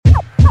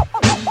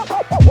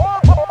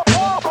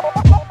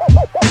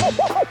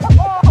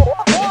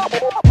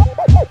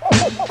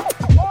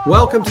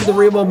Welcome to the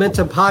Real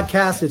Momentum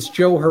Podcast. It's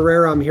Joe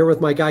Herrera. I'm here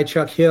with my guy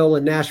Chuck Hill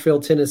in Nashville,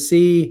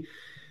 Tennessee.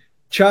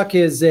 Chuck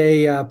is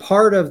a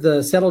part of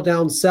the Settle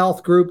Down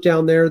South group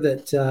down there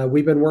that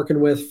we've been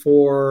working with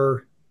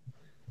for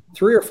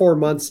 3 or 4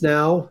 months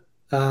now.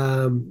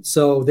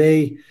 So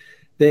they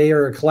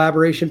are a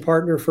collaboration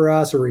partner for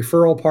us, a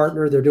referral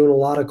partner. They're doing a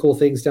lot of cool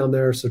things down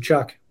there. So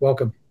Chuck,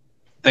 welcome.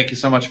 Thank you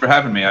so much for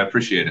having me. I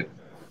appreciate it.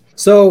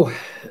 So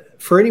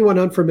for anyone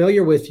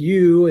unfamiliar with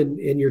you and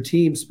your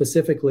team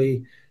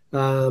specifically,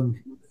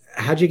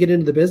 how'd you get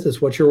into the business?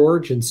 What's your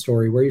origin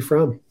story? Where are you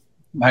from?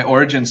 My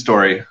origin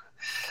story.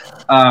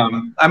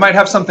 I might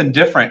have something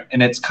different,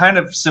 and it's kind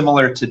of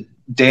similar to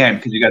Dan,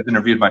 because you guys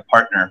interviewed my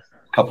partner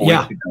a couple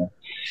weeks ago.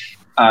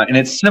 And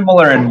it's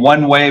similar in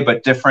one way,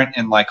 but different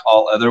in like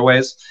all other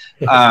ways.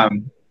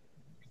 And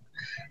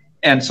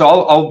so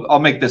I'll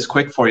make this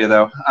quick for you,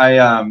 though.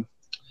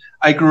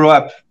 I grew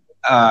up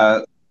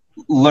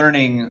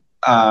learning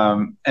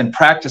and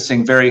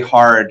practicing very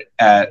hard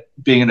at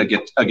being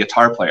a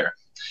guitar player.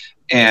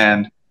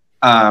 And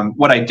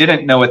what I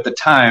didn't know at the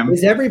time.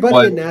 Is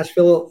everybody in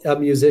Nashville a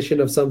musician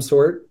of some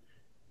sort?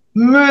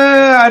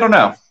 I don't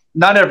know.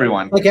 Not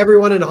everyone. Like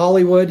everyone in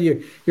Hollywood,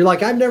 you're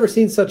like, I've never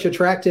seen such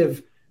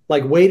attractive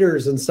like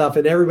waiters and stuff,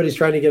 and everybody's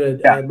trying to get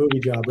a movie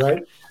job,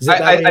 right? Is it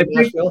that way in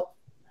Nashville?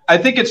 I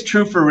think it's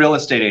true for real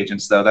estate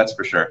agents, though. That's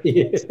for sure.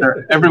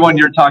 Everyone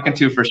you're talking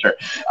to, for sure.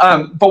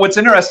 But what's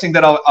interesting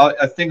that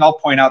I'll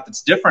point out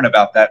that's different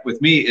about that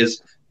with me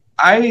is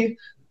I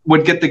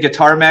would get the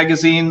guitar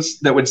magazines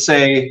that would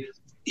say,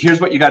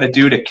 here's what you got to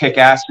do to kick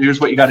ass.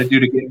 Here's what you got to do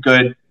to get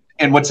good.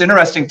 And what's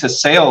interesting to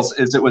sales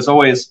is it was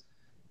always,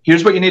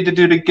 here's what you need to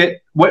do to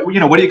get what do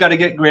you got to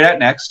get great at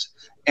next?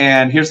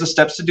 And here's the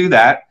steps to do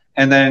that.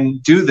 And then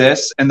do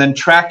this and then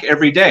track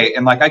every day.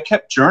 And like, I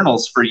kept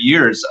journals for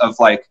years of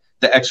like,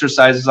 the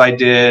exercises I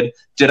did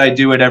I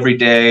do it every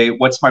day?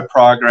 What's my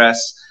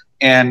progress?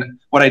 And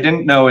what I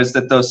didn't know is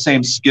that those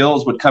same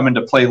skills would come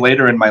into play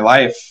later in my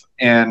life.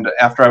 And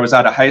after I was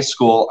out of high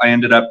school, I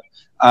ended up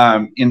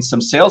in some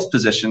sales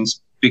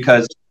positions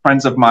because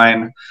friends of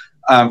mine,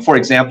 for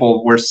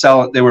example,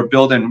 they were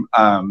building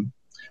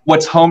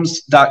what's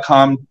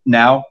homes.com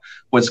now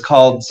was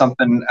called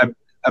something,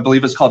 I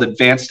believe it's called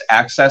Advanced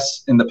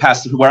Access in the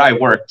past where I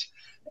worked.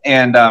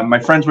 And my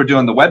friends were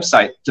doing the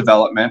website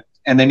development.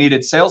 And they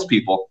needed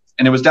salespeople,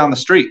 and it was down the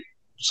street.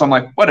 So I'm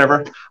like,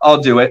 whatever,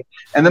 I'll do it.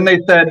 And then they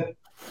said,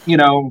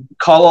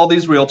 call all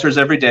these realtors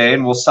every day,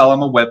 and we'll sell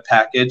them a web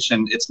package,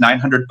 and it's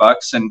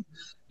 $900, and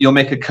you'll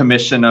make a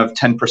commission of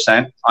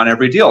 10% on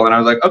every deal. And I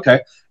was like, okay.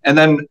 And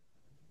then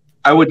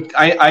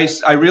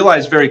I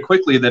realized very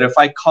quickly that if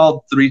I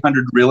called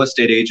 300 real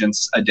estate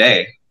agents a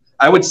day,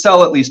 I would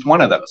sell at least one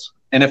of those.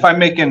 And if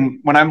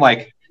when I'm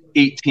like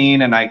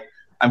 18 and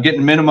I'm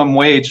getting minimum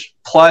wage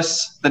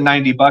plus the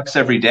 $90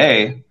 every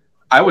day,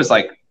 I was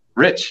like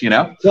rich,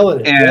 but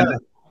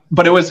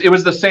it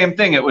was the same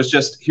thing. It was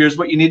just, here's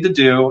what you need to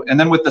do. And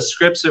then with the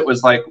scripts, it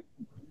was like,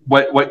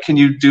 what can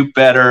you do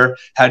better?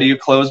 How do you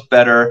close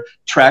better?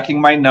 Tracking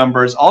my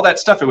numbers, all that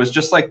stuff. It was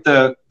just like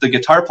the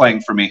guitar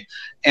playing for me.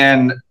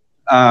 And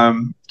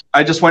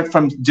I just went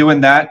from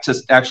doing that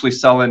to actually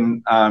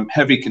selling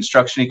heavy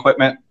construction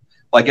equipment,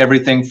 like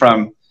everything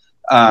from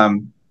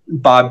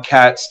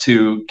Bobcats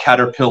to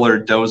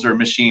Caterpillar dozer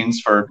machines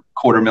for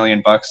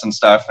 $250,000 and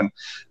stuff.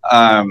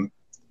 And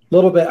a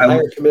little bit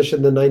higher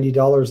commission than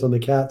 $90 on the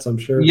cats, I'm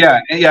sure.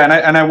 Yeah.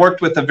 And I worked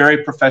with a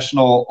very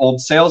professional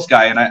old sales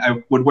guy, and I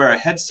would wear a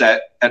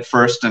headset at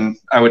first, and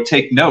I would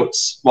take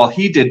notes while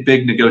he did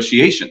big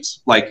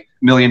negotiations, like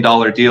 $1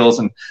 million deals,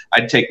 and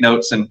I'd take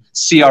notes and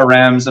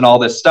CRMs and all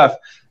this stuff.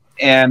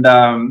 And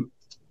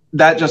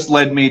that just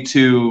led me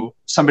to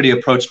somebody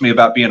approached me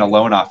about being a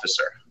loan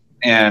officer,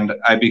 and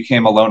I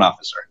became a loan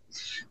officer.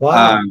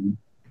 Wow.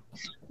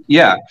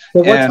 Yeah.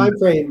 So what time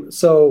frame?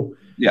 So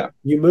yeah,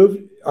 you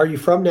moved. Are you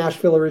from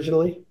Nashville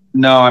originally?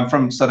 No, I'm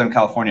from Southern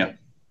California.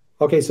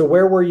 Okay, so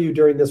where were you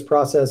during this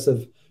process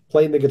of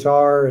playing the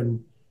guitar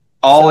and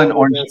all in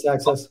Orange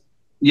Access?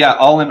 Yeah,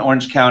 all in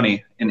Orange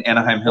County in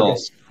Anaheim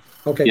Hills.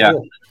 Okay, yeah.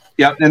 Cool.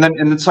 Yeah, and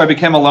then so I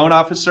became a loan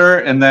officer,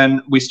 and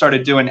then we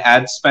started doing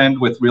ad spend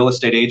with real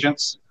estate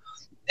agents,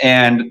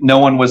 and no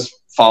one was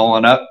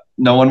following up.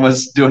 No one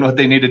was doing what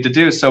they needed to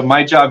do. So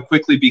my job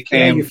quickly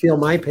became. Yeah, you feel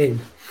my pain.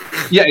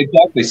 Yeah,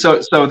 exactly.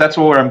 So that's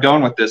where I'm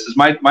going with this. Is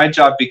my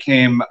job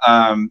became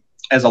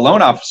as a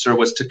loan officer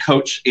was to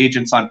coach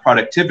agents on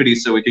productivity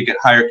so we could get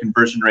higher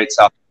conversion rates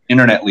out of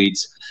internet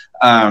leads.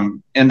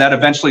 And that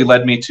eventually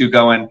led me to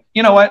going,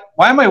 you know what?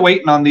 Why am I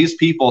waiting on these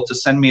people to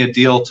send me a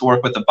deal to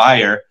work with a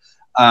buyer?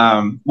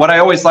 What I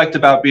always liked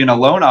about being a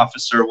loan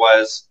officer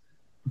was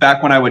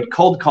back when I would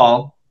cold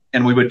call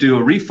and we would do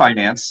a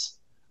refinance,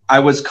 I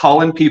was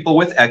calling people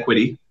with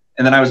equity,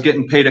 and then I was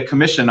getting paid a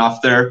commission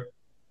off their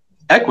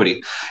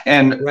equity.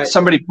 And right.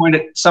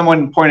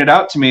 someone pointed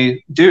out to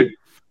me, dude,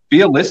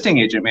 be a listing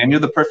agent, man. You're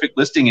the perfect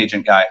listing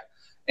agent guy.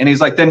 And he's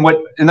like, then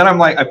what? And then I'm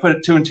like, I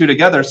put 2 and 2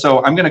 together.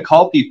 So I'm going to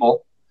call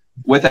people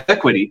with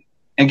equity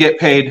and get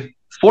paid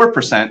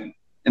 4%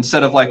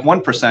 instead of like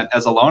 1%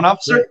 as a loan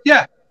officer. Right.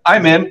 Yeah,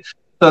 I'm in.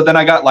 So then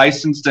I got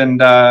licensed,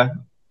 and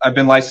I've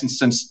been licensed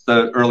since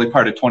the early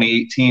part of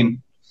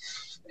 2018.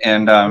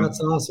 And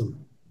that's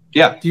awesome.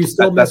 Yeah. Do you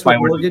still mess with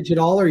mortgage at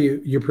all, or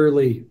you're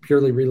purely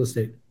real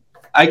estate?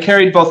 I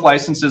carried both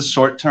licenses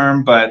short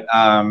term, but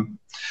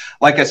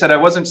like I said, I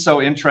wasn't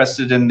so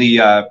interested in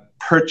the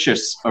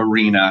purchase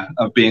arena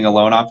of being a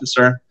loan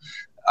officer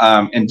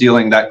and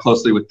dealing that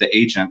closely with the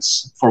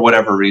agents for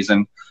whatever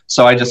reason.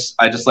 So I just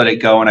let it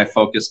go, and I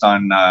focused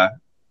on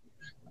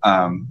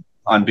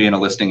being a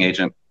listing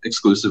agent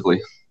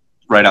exclusively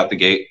right out the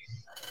gate.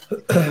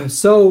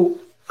 So,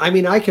 I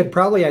mean, I could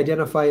probably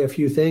identify a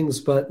few things,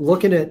 but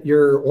looking at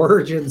your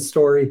origin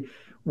story,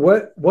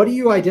 what do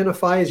you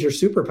identify as your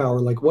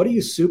superpower? Like, what are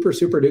you super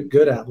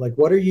good at? Like,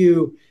 what are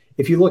you,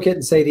 if you look at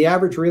and say the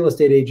average real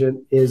estate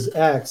agent is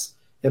X,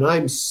 and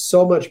I'm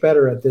so much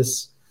better at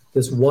this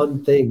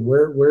one thing,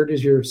 where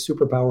does your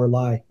superpower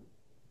lie?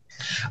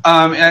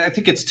 I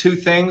think it's two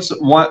things.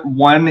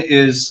 One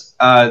is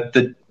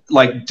the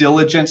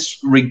diligence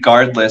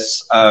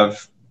regardless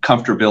of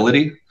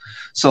comfortability.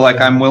 So like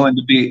I'm willing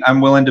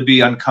to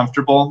be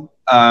uncomfortable.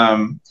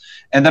 And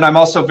then I'm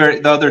also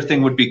the other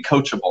thing would be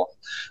coachable.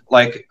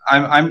 Like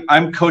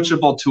I'm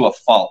coachable to a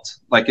fault.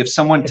 Like if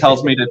someone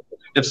tells me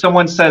if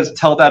someone says,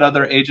 tell that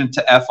other agent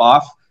to F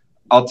off,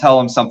 I'll tell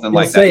them something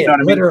like that. You know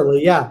what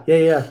literally. I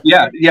mean?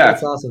 Yeah.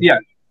 That's awesome.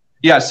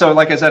 Yeah. So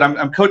like I said,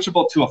 I'm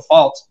coachable to a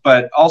fault,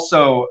 but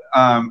also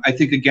I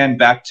think again,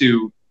 back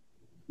to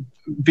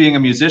being a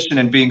musician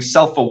and being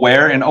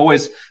self-aware, and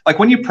always like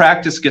when you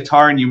practice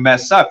guitar and you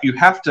mess up, you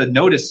have to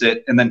notice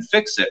it and then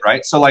fix it.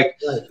 Right. So like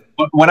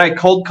when I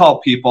cold call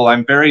people,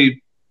 I'm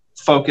very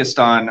focused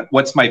on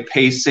what's my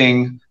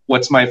pacing,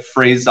 what's my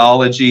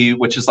phraseology,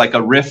 which is like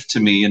a riff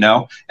to me,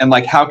 and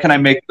like, how can I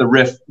make the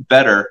riff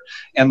better?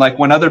 And like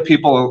when other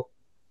people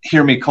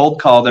hear me cold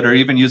call that are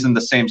even using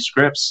the same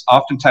scripts,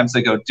 oftentimes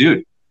they go,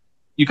 dude,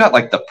 you got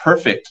like the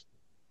perfect,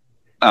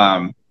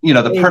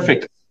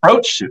 perfect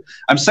approach.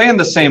 I'm saying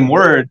the same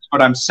words,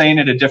 but I'm saying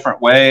it a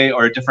different way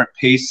or a different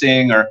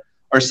pacing or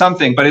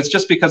something. But it's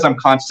just because I'm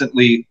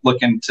constantly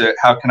looking to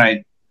how can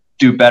I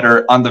do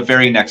better on the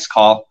very next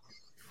call,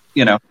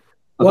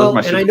 Well,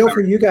 and I know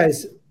for you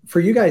guys,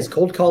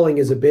 cold calling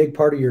is a big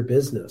part of your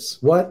business.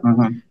 I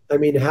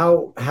mean,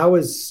 how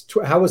is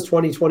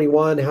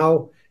 2021?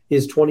 How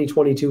is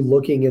 2022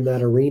 looking in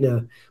that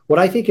arena? What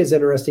I think is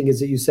interesting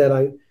is that you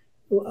said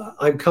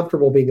I'm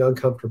comfortable being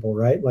uncomfortable,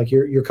 right? Like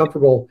you're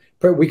comfortable.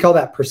 We call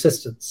that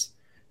persistence.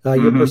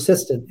 You're a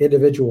persistent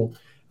individual.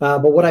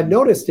 But what I've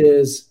noticed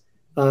is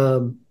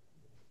some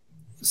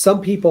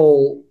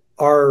people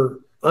are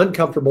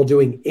uncomfortable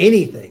doing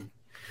anything.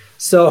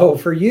 So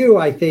for you,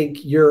 I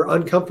think you're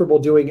uncomfortable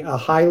doing a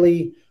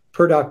highly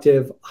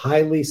productive,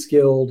 highly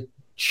skilled,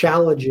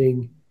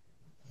 challenging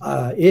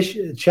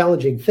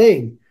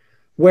thing,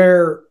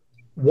 where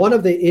one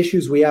of the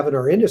issues we have in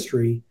our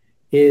industry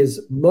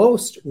is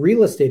most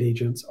real estate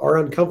agents are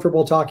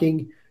uncomfortable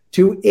talking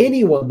to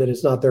anyone that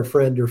is not their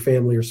friend or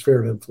family or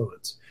sphere of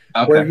influence,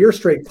 where you're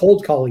straight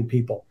cold calling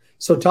people.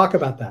 So talk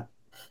about that.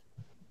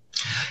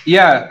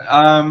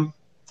 Yeah.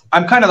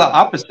 I'm kind of the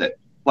opposite.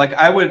 Like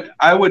I would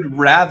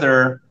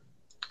rather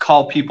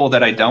call people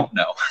that I don't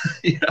know,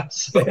 which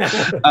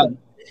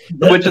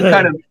is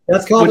kind of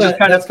that's called an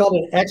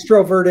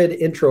extroverted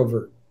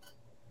introvert.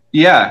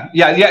 Yeah,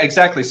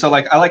 exactly. So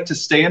like I like to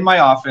stay in my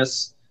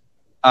office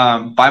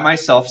by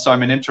myself, so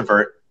I'm an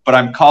introvert, but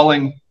I'm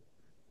calling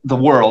the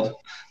world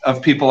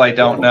of people I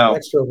don't know.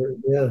 Extrovert,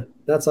 yeah,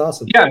 that's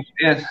awesome. Yeah,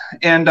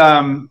 and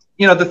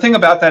the thing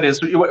about that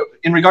is,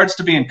 in regards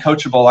to being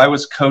coachable, I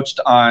was coached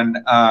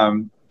on.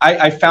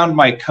 I found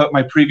my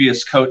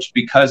previous coach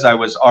because I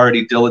was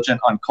already diligent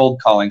on cold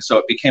calling. So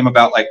it became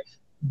about like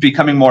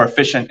becoming more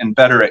efficient and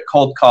better at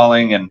cold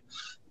calling and,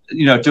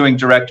 doing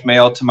direct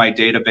mail to my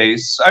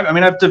database. I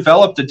mean, I've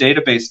developed a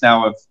database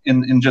now of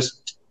in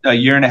just a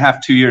year and a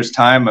half, 2 years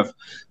time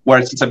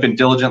since I've been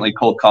diligently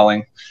cold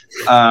calling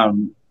of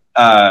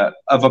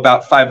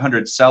about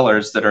 500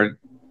 sellers that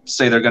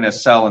say they're going to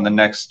sell in the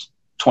next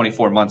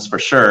 24 months for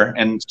sure.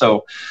 And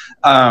so,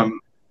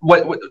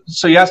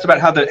 so you asked about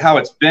how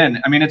it's been.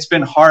 I mean, it's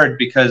been hard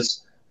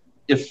because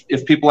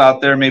if people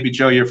out there, maybe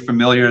Joe, you're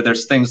familiar,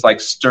 there's things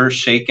like stir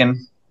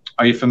shaken.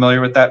 Are you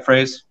familiar with that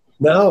phrase?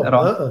 No. At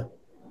all?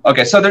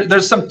 Okay. So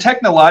there's some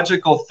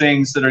technological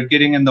things that are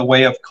getting in the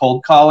way of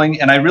cold calling.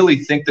 And I really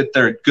think that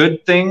they're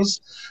good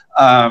things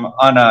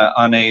on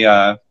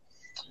a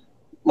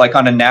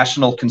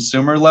national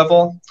consumer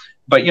level.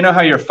 But you know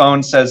how your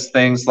phone says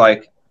things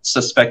like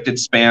suspected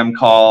spam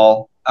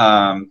call,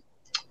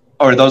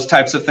 or those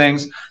types of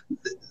things.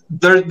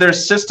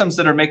 There's systems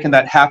that are making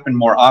that happen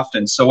more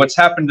often. So what's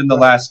happened in the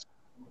last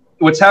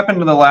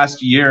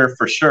year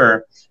for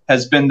sure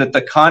has been that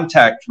the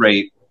contact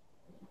rate,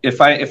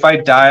 say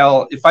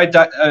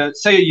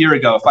a year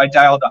ago, if I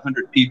dialed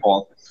 100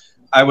 people,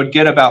 I would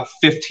get about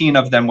 15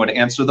 of them would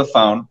answer the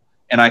phone,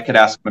 and I could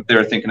ask them if they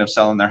were thinking of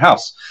selling their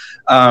house.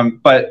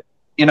 But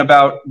in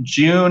about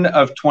June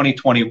of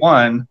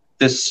 2021,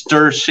 this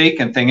stir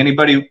shaken thing.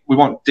 Anybody, we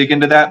won't dig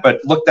into that, but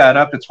look that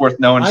up. It's worth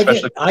knowing. I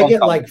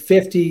get like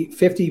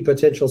 50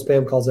 potential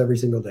spam calls every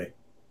single day.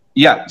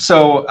 Yeah.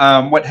 So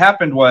what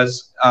happened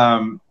was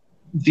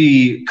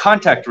the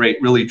contact rate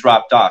really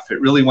dropped off.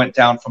 It really went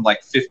down from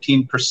like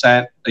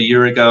 15% a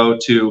year ago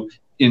to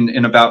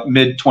in about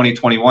mid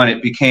 2021,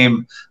 it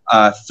became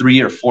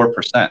 3 or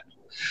 4%.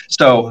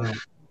 So wow.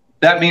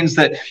 That means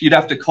that you'd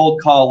have to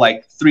cold call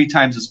like 3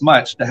 times as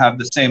much to have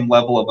the same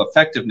level of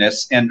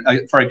effectiveness. And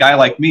for a guy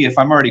like me, if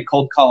I'm already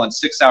cold calling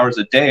 6 hours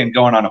a day and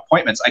going on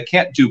appointments, I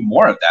can't do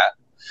more of that.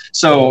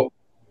 So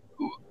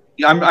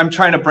I'm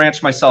trying to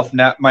branch myself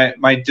now.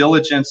 My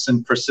diligence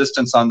and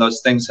persistence on those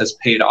things has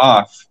paid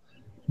off,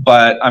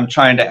 but I'm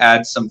trying to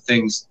add some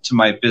things to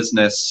my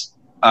business,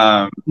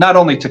 not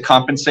only to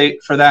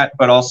compensate for that,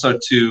 but also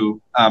to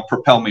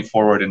propel me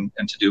forward and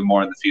to do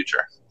more in the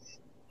future.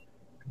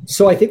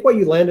 So I think what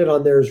you landed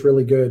on there is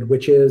really good,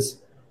 which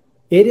is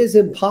it is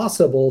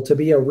impossible to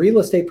be a real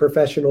estate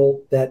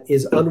professional that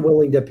is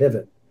unwilling to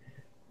pivot.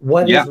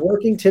 What is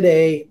working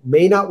today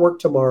may not work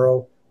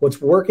tomorrow. What's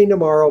working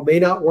tomorrow may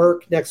not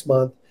work next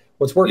month.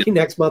 What's working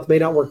next month may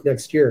not work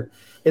next year.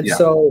 And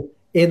so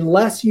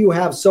unless you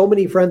have so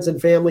many friends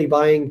and family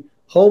buying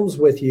homes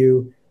with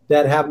you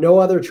that have no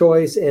other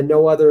choice and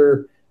no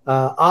other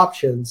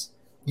options,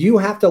 you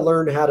have to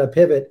learn how to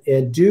pivot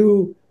and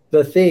do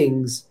the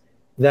things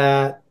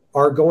that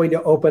are going to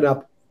open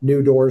up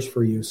new doors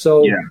for you.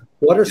 So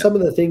what are some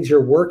of the things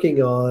you're working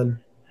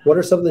on? What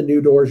are some of the new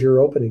doors you're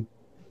opening?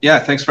 Yeah,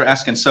 thanks for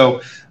asking.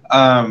 So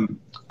I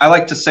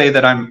like to say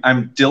that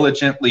I'm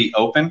diligently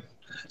open.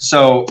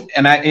 So,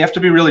 and you have to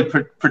be really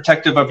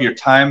protective of your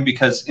time,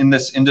 because in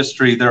this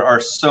industry, there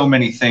are so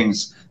many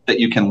things that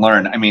you can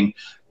learn. I mean,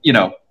 you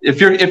know,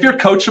 if you're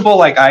coachable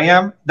like I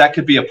am, that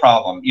could be a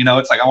problem. You know,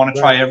 it's like, I want to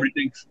try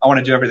everything. I want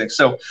to do everything.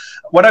 So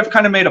what I've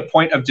kind of made a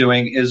point of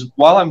doing is,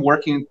 while I'm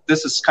working,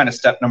 this is kind of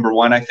step number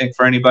 1, I think,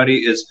 for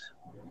anybody, is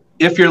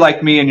if you're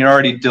like me and you're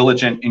already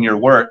diligent in your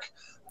work,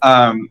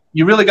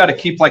 you really got to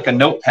keep like a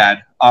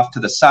notepad off to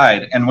the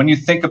side. And when you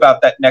think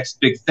about that next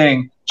big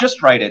thing,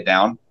 just write it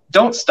down.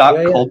 Don't stop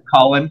cold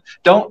calling.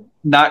 Don't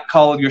not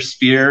call your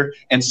sphere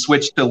and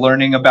switch to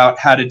learning about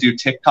how to do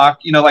TikTok.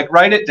 You know, like,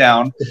 write it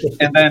down.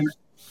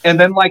 And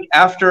then like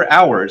after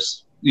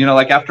hours, you know,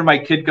 like after my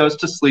kid goes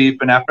to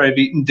sleep and after I've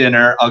eaten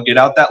dinner, I'll get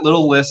out that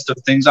little list of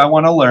things I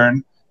want to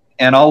learn,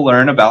 and I'll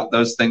learn about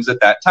those things at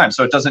that time.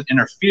 So it doesn't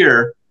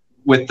interfere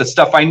with the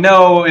stuff I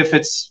know if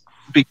it's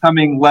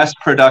becoming less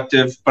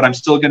productive, but I'm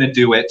still going to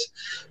do it.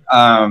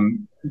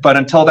 But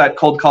until that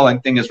cold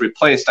calling thing is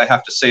replaced, I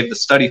have to save the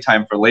study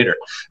time for later.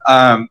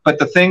 But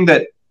the thing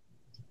that,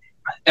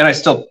 and I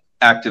still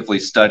actively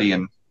study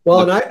and.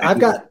 Well, and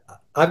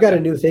I've got a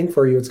new thing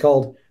for you. It's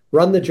called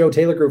Run the Joe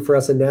Taylor Group for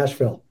us in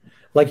Nashville.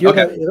 Like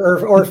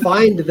you're or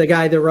find the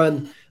guy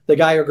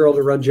or girl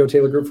to run Joe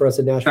Taylor Group for us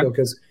in Nashville.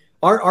 Because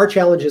our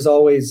challenge is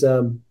always,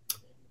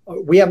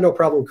 we have no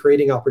problem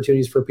creating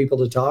opportunities for people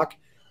to talk.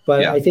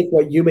 But I think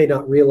what you may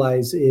not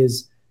realize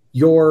is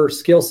your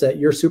skill set,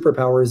 your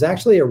superpower is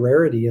actually a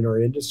rarity in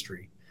our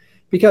industry.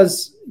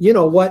 Because, you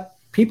know, what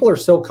people are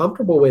so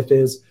comfortable with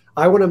is,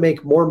 I want to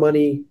make more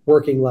money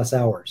working less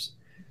hours.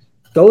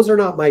 Those are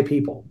not my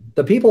people.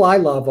 The people I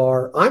love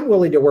are, I'm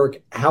willing to work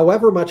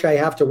however much I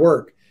have to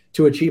work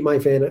to achieve my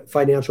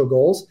financial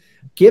goals.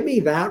 Give me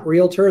that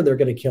realtor and they're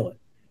going to kill it.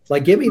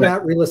 Like, give me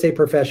that real estate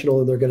professional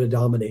and they're going to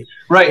dominate.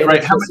 Right.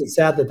 It's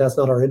sad that that's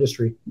not our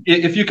industry.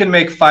 If you can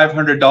make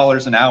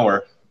 $500 an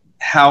hour,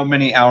 how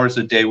many hours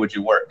a day would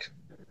you work?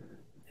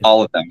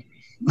 All of them.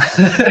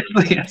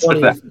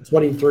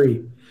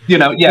 23. You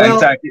know,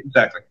 exactly.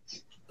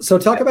 So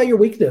talk about your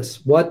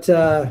weakness. What's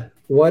your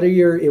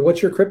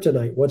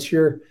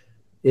kryptonite?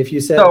 If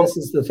you said this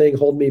is the thing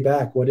holding me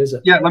back, what is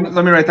it? Yeah, let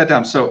me write that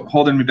down. So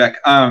holding me back.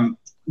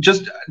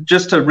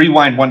 Just to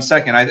rewind 1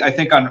 second, I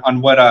think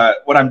on what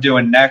I'm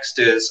doing next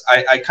is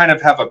I kind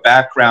of have a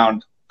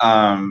background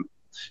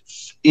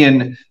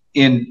in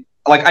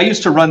like, I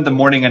used to run the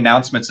morning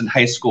announcements in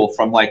high school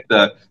from like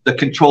the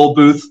control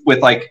booth with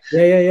like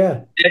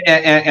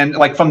and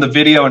like from the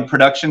video and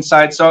production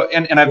side. So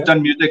and I've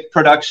done music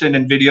production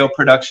and video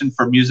production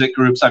for music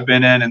groups I've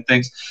been in and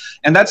things,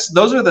 and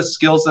those are the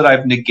skills that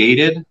I've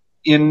negated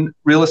in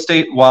real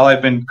estate while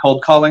I've been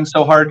cold calling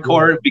so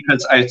hardcore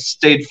because I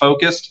stayed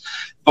focused.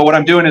 But what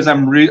I'm doing is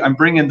I'm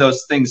bringing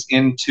those things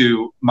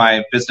into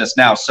my business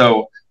now.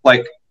 So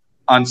like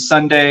on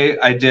Sunday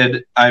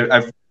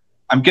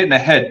I'm getting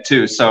ahead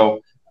too.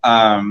 So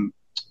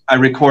I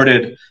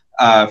recorded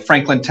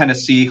Franklin,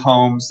 Tennessee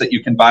homes that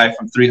you can buy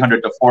from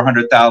 $300,000 to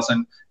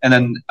 $400,000, and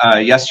then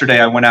yesterday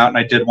I went out and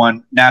I did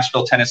one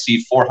Nashville,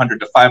 Tennessee, $400,000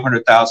 to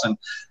 $500,000.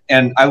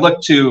 And I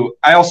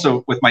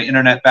also, with my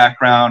internet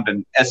background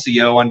and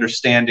SEO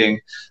understanding,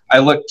 I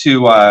look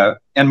to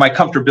and my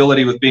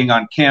comfortability with being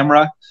on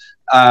camera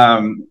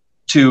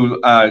to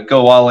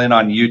go all in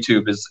on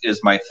YouTube is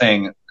my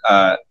thing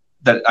that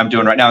I'm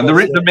doing right now. And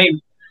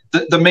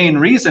the main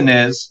reason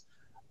is,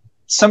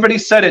 somebody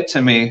said it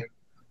to me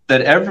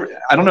that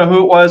I don't know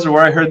who it was or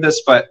where I heard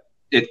this, but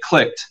it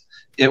clicked.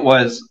 It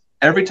was,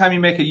 every time you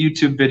make a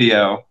YouTube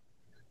video,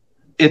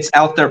 it's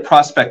out there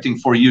prospecting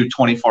for you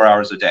 24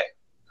 hours a day.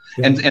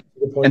 Yeah,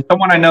 and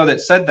someone I know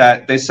that said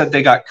that, they said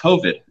they got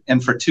COVID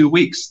and for 2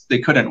 weeks they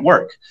couldn't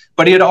work.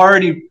 But he had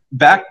already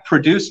back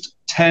produced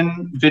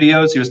 10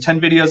 videos. He was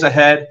 10 videos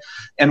ahead.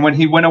 And when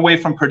he went away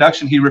from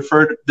production, he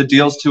referred the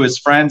deals to his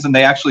friends, and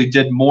they actually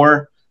did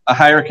a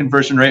higher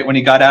conversion rate when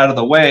he got out of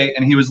the way,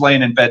 and he was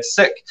laying in bed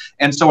sick.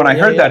 And so when I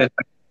heard that,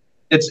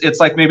 it's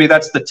like maybe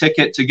that's the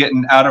ticket to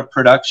getting out of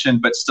production,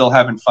 but still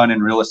having fun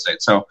in real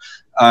estate. So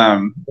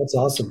that's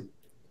awesome.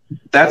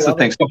 That's the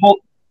thing. So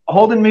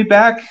holding me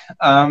back.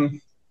 I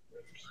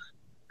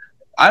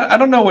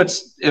don't know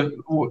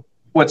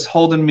what's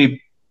holding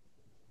me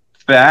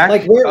back.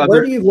 Like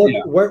where do you look?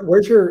 Yeah.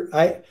 Where's your?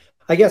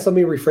 I guess let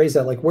me rephrase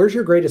that. Like, where's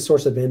your greatest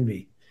source of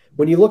envy?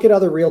 When you look at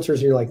other realtors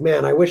and you're like,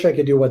 man, I wish I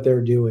could do what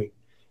they're doing.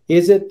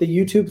 Is it the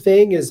YouTube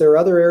thing? Is there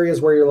other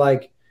areas where you're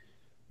like,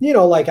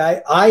 like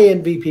I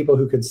envy people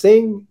who can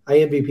sing, I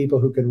envy people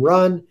who can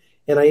run,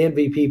 and I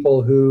envy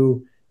people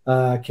who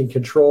can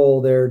control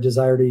their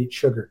desire to eat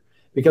sugar,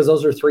 because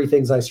those are 3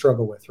 things I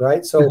struggle with,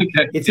 right? So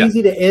it's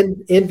easy to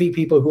envy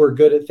people who are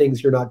good at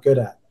things you're not good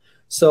at.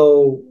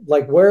 So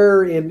like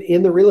where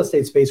in the real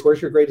estate space, where's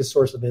your greatest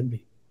source of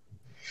envy?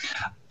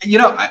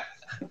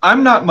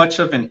 I'm not much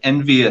of an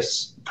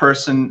envious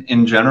person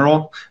in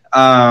general.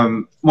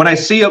 When I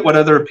see what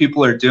other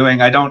people are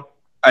doing, I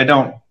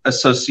don't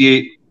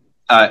associate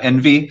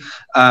envy.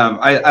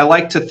 I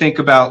like to think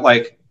about,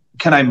 like,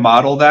 can I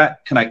model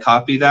that? Can I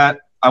copy that?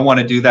 I want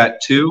to do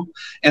that too.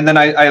 And then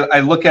I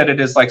look at it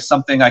as like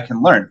something I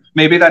can learn.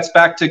 Maybe that's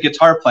back to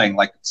guitar playing.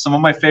 Like some of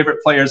my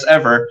favorite players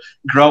ever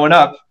growing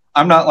up,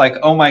 I'm not like,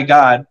 oh my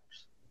God,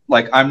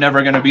 like I'm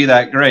never going to be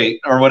that great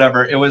or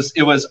whatever. It was,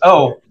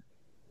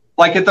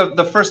 like at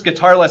the first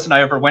guitar lesson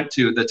I ever went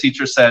to, the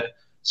teacher said,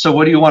 so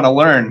what do you want to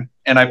learn?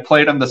 And I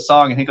played him the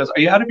song and he goes, are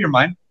you out of your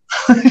mind?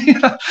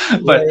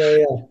 But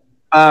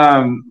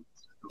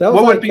that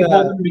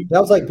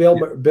was like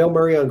Bill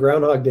Murray on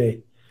Groundhog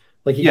Day.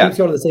 Like he keeps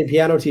going to the same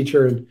piano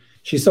teacher, and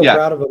she's so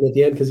proud of him at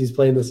the end because he's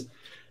playing this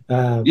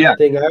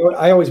thing.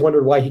 I always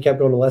wondered why he kept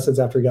going to lessons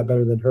after he got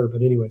better than her.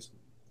 But anyways,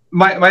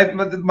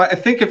 I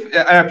think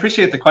I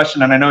appreciate the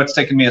question, and I know it's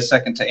taken me a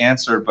second to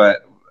answer,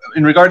 but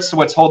in regards to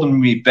what's holding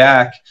me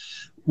back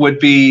would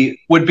be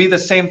the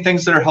same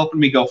things that are helping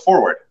me go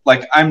forward.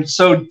 Like I'm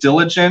so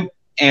diligent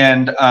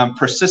and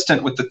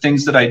persistent with the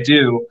things that I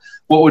do.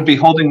 What would be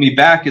holding me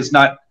back is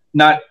not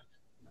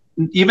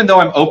even though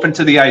I'm open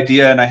to the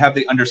idea and I have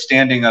the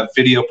understanding of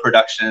video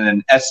production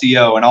and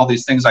SEO and all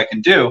these things I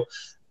can do,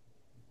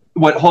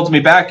 what holds me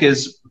back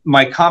is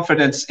my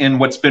confidence in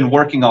what's been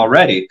working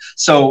already.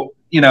 So,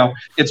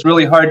 it's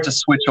really hard to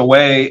switch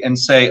away and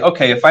say,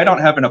 okay, if I don't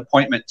have an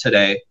appointment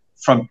today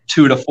from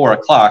 2 to 4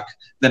 o'clock,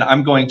 then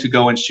I'm going to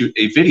go and shoot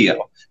a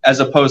video as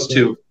opposed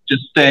to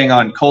just staying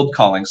on cold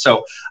calling.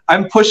 So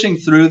I'm pushing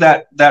through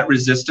that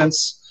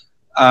resistance.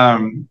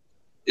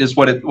 Is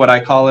what I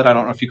call it. I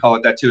don't know if you call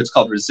it that too. It's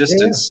called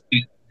resistance.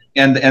 Yeah.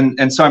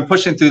 And so I'm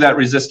pushing through that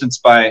resistance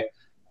by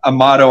a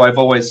motto I've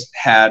always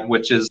had,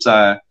 which is,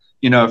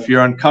 if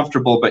you're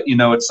uncomfortable, but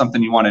it's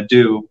something you want to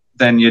do,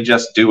 then you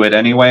just do it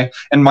anyway.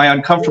 And my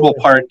uncomfortable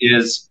part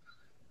is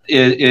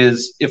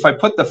if I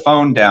put the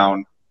phone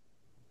down,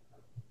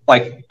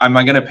 like, am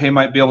I going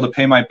to be able to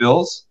pay my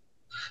bills?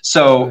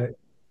 So,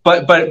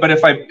 but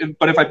if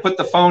I put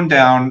the phone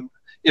down,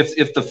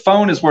 if the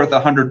phone is worth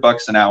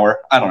 $100 an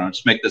hour, I don't know,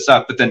 just make this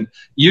up, but then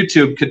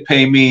YouTube could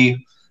pay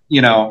me,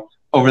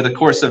 over the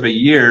course of a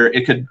year,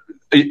 it could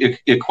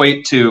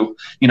equate to,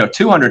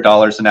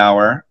 $200 an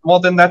hour. Well,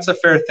 then that's a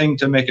fair thing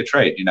to make a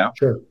trade,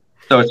 Sure.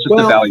 So it's just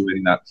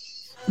evaluating that.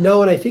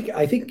 No, and I think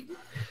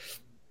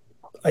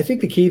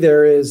the key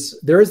there is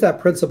that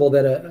principle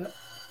that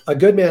a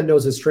good man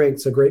knows his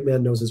strengths, a great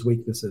man knows his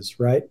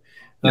weaknesses, right?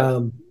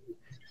 Yeah.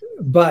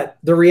 But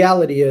the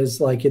reality is,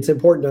 like, it's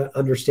important to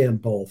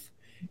understand both.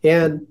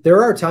 And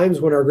there are times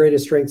when our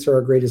greatest strengths are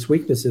our greatest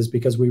weaknesses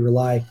because we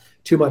rely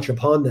too much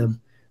upon them.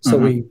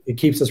 So it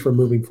keeps us from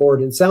moving forward.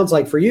 And it sounds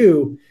like for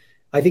you,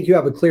 I think you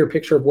have a clear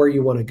picture of where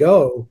you want to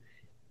go,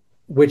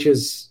 which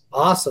is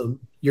awesome.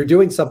 You're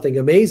doing something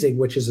amazing,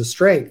 which is a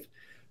strength.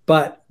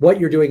 But what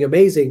you're doing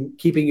amazing,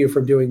 keeping you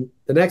from doing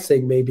the next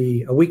thing, may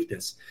be a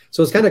weakness.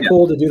 So it's kind of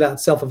cool to do that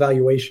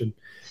self-evaluation.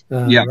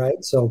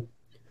 Right. So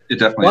it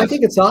definitely is. I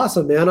think it's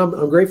awesome, man.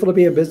 I'm grateful to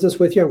be in business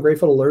with you. I'm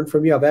grateful to learn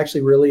from you. I've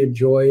actually really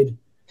enjoyed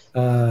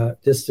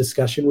this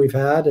discussion we've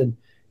had.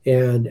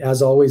 And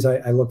as always,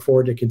 I look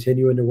forward to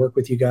continuing to work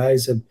with you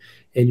guys, and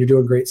you're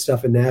doing great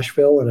stuff in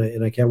Nashville,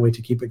 and I can't wait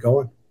to keep it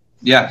going.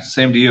 Yeah,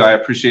 same to you. I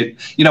appreciate,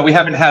 we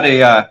haven't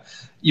had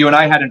you and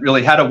I hadn't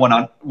really had a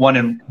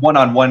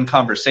one-on-one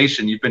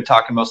conversation. You've been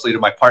talking mostly to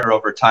my partner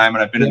over time,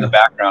 and I've been in the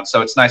background.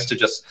 So it's nice to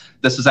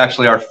this is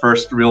actually our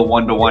first real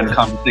one-to-one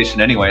conversation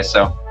anyway.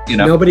 So,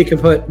 nobody can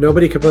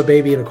put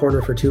baby in a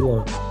corner for too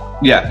long.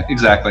 Yeah,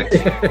 exactly.